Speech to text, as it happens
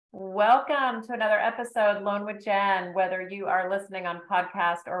Welcome to another episode, Loan with Jen. Whether you are listening on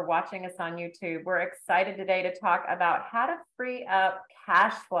podcast or watching us on YouTube, we're excited today to talk about how to free up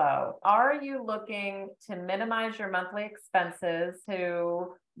cash flow. Are you looking to minimize your monthly expenses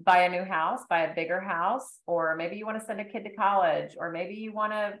to buy a new house, buy a bigger house, or maybe you want to send a kid to college, or maybe you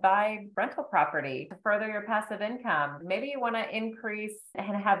want to buy rental property to further your passive income. Maybe you want to increase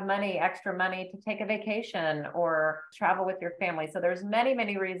and have extra money to take a vacation or travel with your family. So there's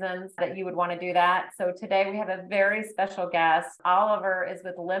many reasons that you would want to do that. So today we have a very special guest. Oliver is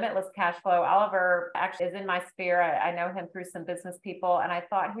with Limitless Cash Flow. Oliver actually is in my sphere. I know him through some business people, and I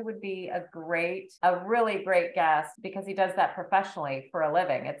thought he would be a really great guest because he does that professionally for a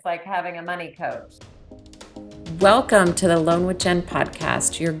living. It's like having a money coach. Welcome to the Loan with Jen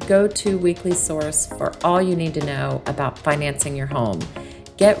podcast, your go-to weekly source for all you need to know about financing your home.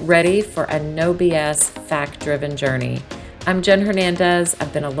 Get ready for a no BS, fact-driven journey. I'm Jen Hernandez.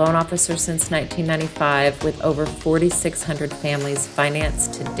 I've been a loan officer since 1995 with over 4,600 families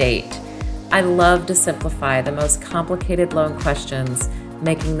financed to date. I love to simplify the most complicated loan questions,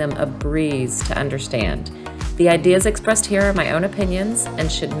 making them a breeze to understand. The ideas expressed here are my own opinions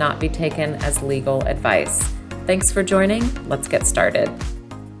and should not be taken as legal advice. Thanks for joining. Let's get started.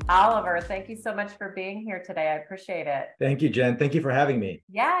 Oliver, thank you so much for being here today. I appreciate it. Thank you, Jen. Thank you for having me.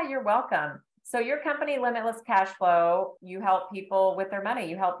 Yeah, you're welcome. So your company, Limitless Cash Flow, you help people with their money.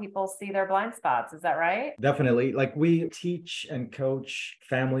 You help people see their blind spots. Is that right? Definitely. Like, we teach and coach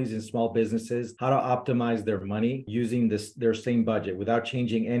families and small businesses how to optimize their money using their same budget without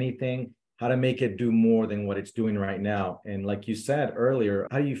changing anything, how to make it do more than what it's doing right now. And like you said earlier,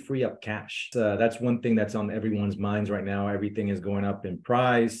 how do you free up cash? That's one thing that's on everyone's minds right now. Everything is going up in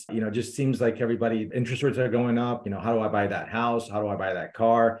price. It just seems like interest rates are going up. How do I buy that house? How do I buy that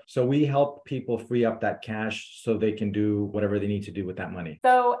car? So we help people free up that cash so they can do whatever they need to do with that money.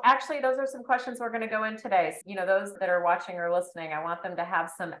 So actually, those are some questions we're going to go in today. Those that are watching or listening, I want them to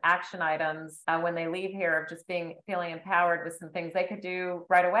have some action items when they leave here of just feeling empowered with some things they could do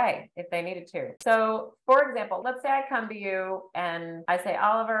right away if they needed to. So for example, let's say I come to you and I say,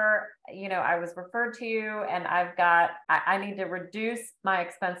 Oliver, I was referred to you and I need to reduce my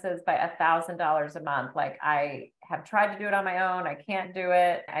expenses by $1,000 a month. Like, I have tried to do it on my own. I can't do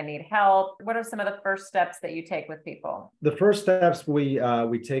it. I need help. What are some of the first steps that you take with people? The first steps we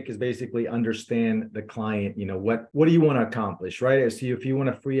take is basically understand the client. What do you want to accomplish, right? So if you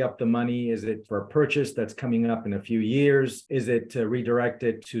want to free up the money, is it for a purchase that's coming up in a few years? Is it to redirect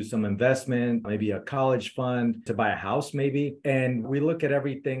it to some investment, maybe a college fund, to buy a house maybe? And we look at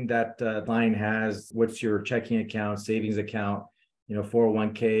everything that client has. What's your checking account, savings account,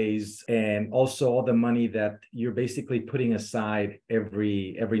 401ks, and also all the money that you're basically putting aside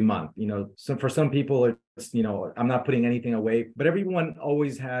every month. So for some people, it's, I'm not putting anything away, but everyone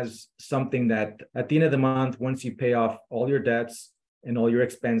always has something that at the end of the month, once you pay off all your debts and all your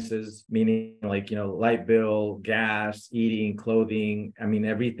expenses, meaning light bill, gas, eating, clothing,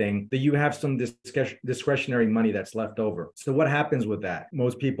 everything, that you have some discretionary money that's left over. So what happens with that?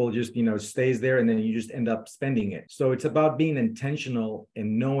 Most people just, stays there, and then you just end up spending it. So it's about being intentional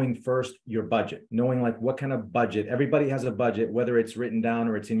and knowing first your budget, knowing what kind of budget. Everybody has a budget, whether it's written down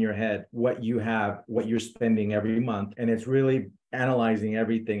or it's in your head, what you have, what you're spending every month. And it's really analyzing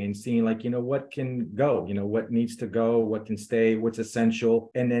everything and seeing what can go, what needs to go, what can stay, what's essential,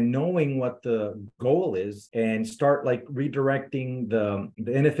 and then knowing what the goal is, and start redirecting the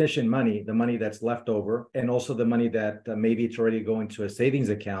inefficient money, the money that's left over, and also the money that maybe it's already going to a savings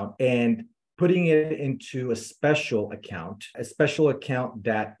account, and putting it into a special account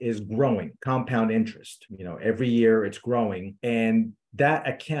that is growing, compound interest. Every year it's growing, and that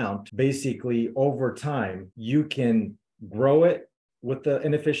account, basically over time, you can grow it with the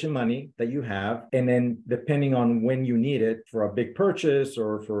inefficient money that you have. And then depending on when you need it for a big purchase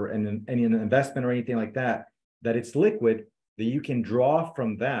or for any investment or anything like that, that it's liquid, that you can draw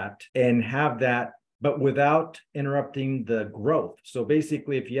from that and have that, but without interrupting the growth. So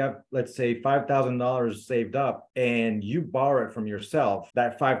basically, if you have, let's say, $5,000 saved up and you borrow it from yourself,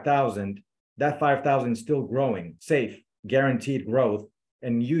 that 5,000 is still growing, safe, guaranteed growth.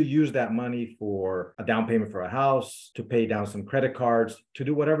 And you use that money for a down payment for a house, to pay down some credit cards, to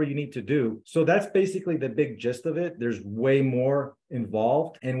do whatever you need to do. So that's basically the big gist of it. There's way more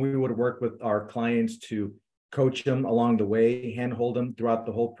involved, and we would work with our clients to coach them along the way, handhold them throughout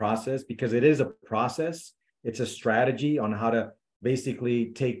the whole process, because it is a process. It's a strategy on how to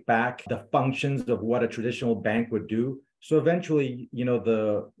basically take back the functions of what a traditional bank would do. So eventually,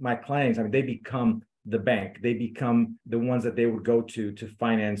 my clients, they become the bank. They become the ones that they would go to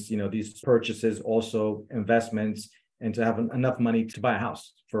finance, these purchases, also investments, and to have enough money to buy a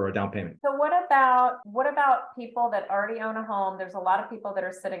house for a down payment. So what about people that already own a home? There's a lot of people that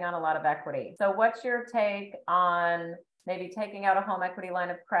are sitting on a lot of equity. So what's your take on maybe taking out a home equity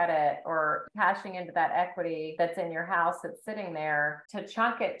line of credit or cashing into that equity that's in your house that's sitting there to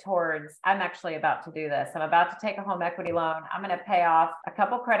chunk it towards, I'm actually about to do this. I'm about to take a home equity loan. I'm going to pay off a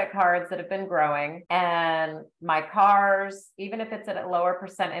couple credit cards that have been growing, and my cars, even if it's at a lower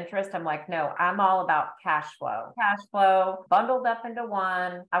percent interest, I'm like, no, I'm all about cash flow bundled up into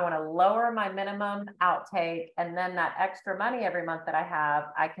one. I want to lower my minimum outtake, and then that extra money every month that I have,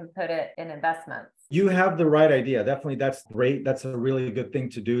 I can put it in investments. You have the right idea. Definitely, that's great. That's a really good thing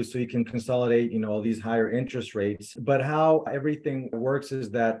to do. So you can consolidate, all these higher interest rates. But how everything works is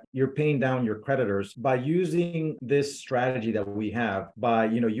that you're paying down your creditors by using this strategy that we have by,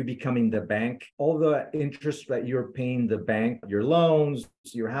 you becoming the bank. All the interest that you're paying the bank, your loans,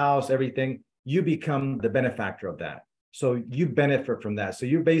 your house, everything, you become the benefactor of that. So you benefit from that. So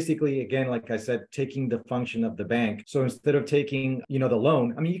you're basically, again, like I said, taking the function of the bank. So instead of taking, the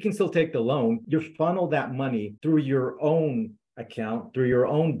loan, you can still take the loan, you funnel that money through your own account, through your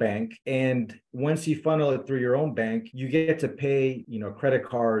own bank. And once you funnel it through your own bank, you get to pay, credit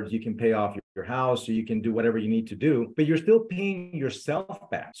cards, you can pay off your house, or you can do whatever you need to do, but you're still paying yourself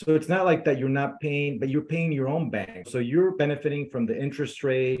back. So it's not like that you're not paying, but you're paying your own bank. So you're benefiting from the interest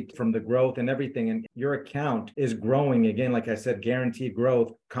rate, from the growth and everything. And your account is growing. Again, like I said, guaranteed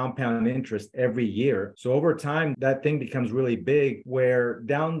growth, compound interest every year. So over time, that thing becomes really big, where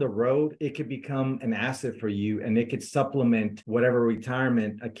down the road, it could become an asset for you, and it could supplement whatever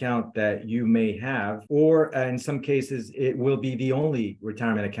retirement account that you may have, or in some cases, it will be the only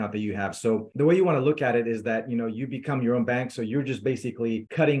retirement account that you have. So the way you want to look at it is that, you become your own bank. So you're just basically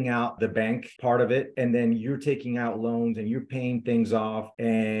cutting out the bank part of it. And then you're taking out loans and you're paying things off,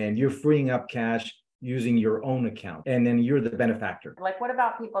 and you're freeing up cash using your own account. And then you're the benefactor. Like, what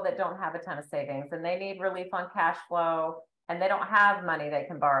about people that don't have a ton of savings and they need relief on cash flow, and they don't have money they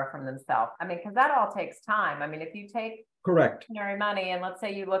can borrow from themselves? Because that all takes time. If you take Correct. Money, and let's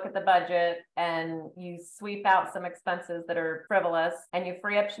say you look at the budget and you sweep out some expenses that are frivolous, and you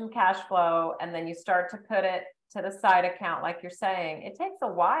free up some cash flow, and then you start to put it to the side account, like you're saying, it takes a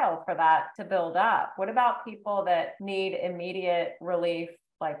while for that to build up. What about people that need immediate relief,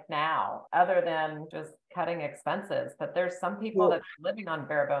 like now, other than just cutting expenses? But there's some people that are living on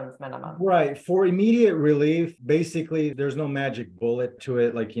bare bones minimum. Right. For immediate relief, basically, there's no magic bullet to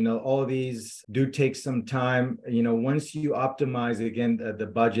it. All of these do take some time. Once you optimize, again, the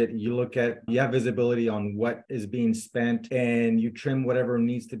budget, you have visibility on what is being spent, and you trim whatever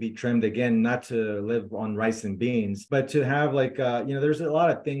needs to be trimmed. Again, not to live on rice and beans, but to have there's a lot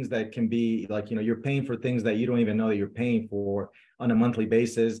of things that can be you're paying for things that you don't even know that you're paying for on a monthly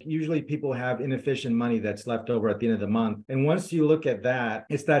basis. Usually people have inefficient money that's left over at the end of the month. And once you look at that,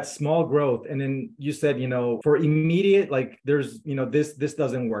 it's that small growth. And then you said, for immediate, there's, this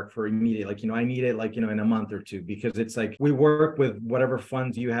doesn't work for immediate. I need it in a month or two, because it's we work with whatever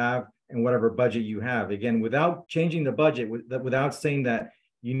funds you have and whatever budget you have. Again, without changing the budget, without saying that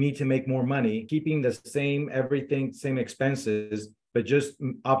you need to make more money, keeping the same everything, same expenses, but just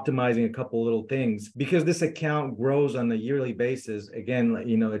optimizing a couple little things, because this account grows on a yearly basis. Again,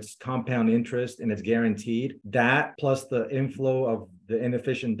 it's compound interest and it's guaranteed. That plus the inflow of the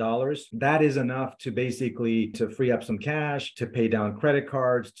inefficient dollars, that is enough to basically to free up some cash, to pay down credit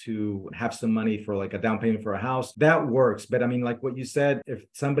cards, to have some money for a down payment for a house. That works. But like what you said, if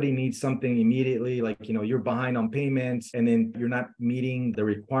somebody needs something immediately, you're behind on payments, and then you're not meeting the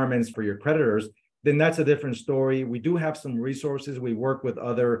requirements for your creditors, then that's a different story. We do have some resources. We work with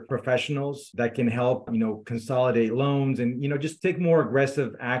other professionals that can help, consolidate loans and, just take more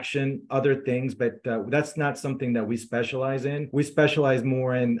aggressive action, other things. But that's not something that we specialize in. We specialize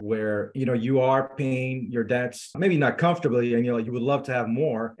more in where, you are paying your debts, maybe not comfortably, and you would love to have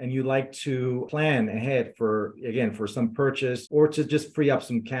more, and you like to plan ahead for some purchase, or to just free up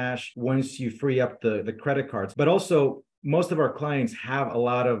some cash once you free up the credit cards. But also, most of our clients have a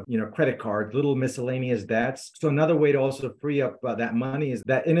lot of, credit cards, little miscellaneous debts. So another way to also free up that money is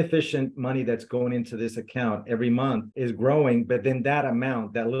that inefficient money that's going into this account every month is growing. But then that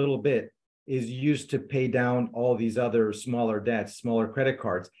amount, that little bit, is used to pay down all these other smaller debts, smaller credit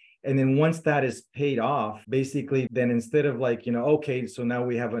cards. And then once that is paid off, basically, then instead of okay, so now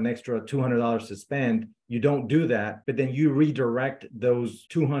we have an extra $200 to spend, you don't do that, but then you redirect those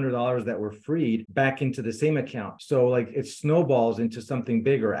 $200 that were freed back into the same account. So it snowballs into something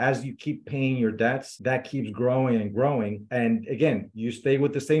bigger. As you keep paying your debts, that keeps growing and growing. And again, you stay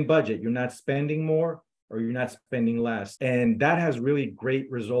with the same budget. You're not spending more, or you're not spending less. And that has really great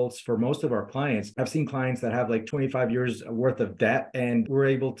results for most of our clients. I've seen clients that have like 25 years worth of debt, and we're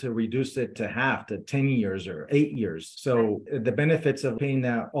able to reduce it to half, to 10 years or 8 years. So the benefits of paying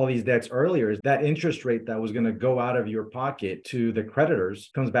all these debts earlier is that interest rate that was going to go out of your pocket to the creditors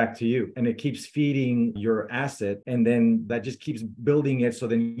comes back to you, and it keeps feeding your asset. And then that just keeps building it. So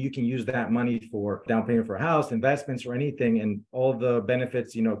then you can use that money for down payment for a house, investments, or anything. And all the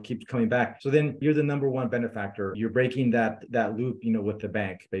benefits, keeps coming back. So then you're the number one benefactor. You're breaking that loop, with the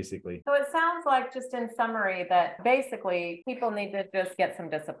bank, basically. So it sounds like, just in summary, that basically people need to just get some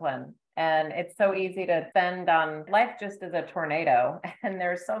discipline. And it's so easy to spend on life, just as a tornado. And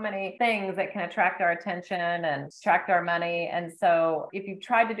there's so many things that can attract our attention and attract our money. And so if you've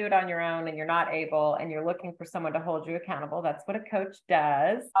tried to do it on your own and you're not able, and you're looking for someone to hold you accountable, that's what a coach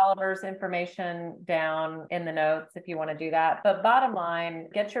does. Oliver's information down in the notes if you want to do that. But bottom line,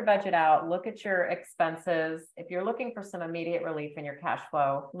 get your budget out, look at your expenses. If you're looking for some immediate relief in your cash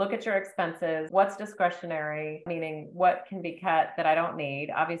flow, look at your expenses. What's discretionary, meaning what can be cut that I don't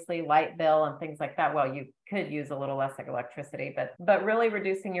need? Obviously, light bill and things like that. Well, you could use a little less like electricity, but really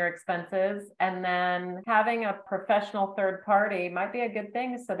reducing your expenses, and then having a professional third party might be a good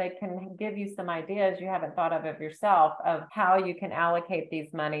thing, so they can give you some ideas you haven't thought of yourself, of how you can allocate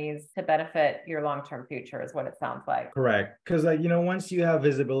these monies to benefit your long-term future, is what it sounds like. Correct. Because once you have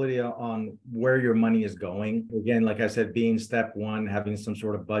visibility on where your money is going, again, like I said, being step one, having some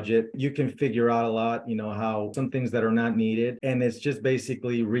sort of budget, you can figure out a lot, how some things that are not needed, and it's just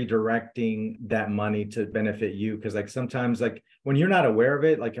basically redirecting that money to benefit you. Because sometimes when you're not aware of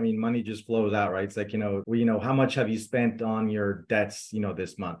it, money just flows out, right? It's how much have you spent on your debts,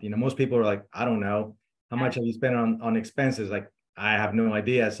 this month? Most people are like, I don't know. How much have you spent on expenses? I have no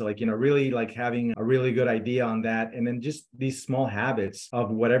idea. So really having a really good idea on that. And then just these small habits of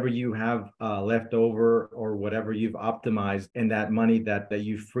whatever you have left over, or whatever you've optimized, and that money that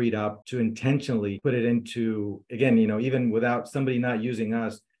you freed up, to intentionally put it into, again, even without somebody not using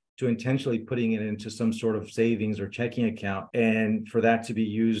us, to intentionally putting it into some sort of savings or checking account, and for that to be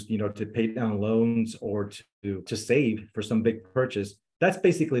used, to pay down loans, or to save for some big purchase. That's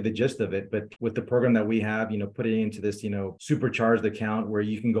basically the gist of it. But with the program that we have, putting into this, supercharged account where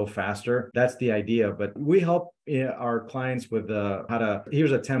you can go faster, that's the idea. But we help our clients with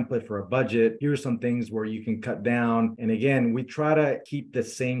here's a template for a budget. Here's some things where you can cut down. And again, we try to keep the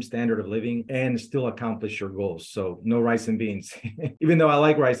same standard of living and still accomplish your goals. So no rice and beans, even though I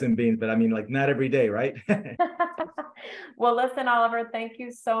like rice and beans, but not every day, right? Well, listen, Oliver, thank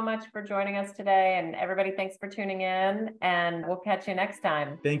you so much for joining us today. And everybody, thanks for tuning in, and we'll catch you next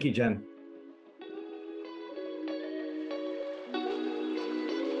time. Thank you, Jen.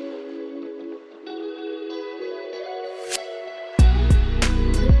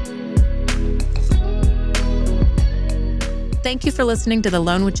 Thank you for listening to the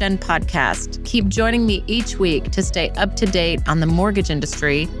Loan with Jen podcast. Keep joining me each week to stay up to date on the mortgage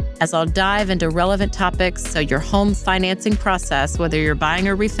industry, as I'll dive into relevant topics so your home financing process, whether you're buying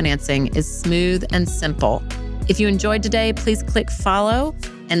or refinancing, is smooth and simple. If you enjoyed today, please click follow,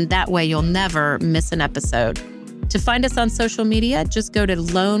 and that way you'll never miss an episode. To find us on social media, just go to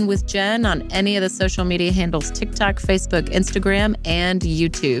Loan with Jen on any of the social media handles: TikTok, Facebook, Instagram, and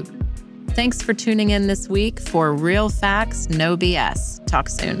YouTube. Thanks for tuning in this week for Real Facts, No BS. Talk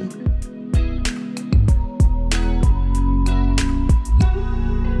soon.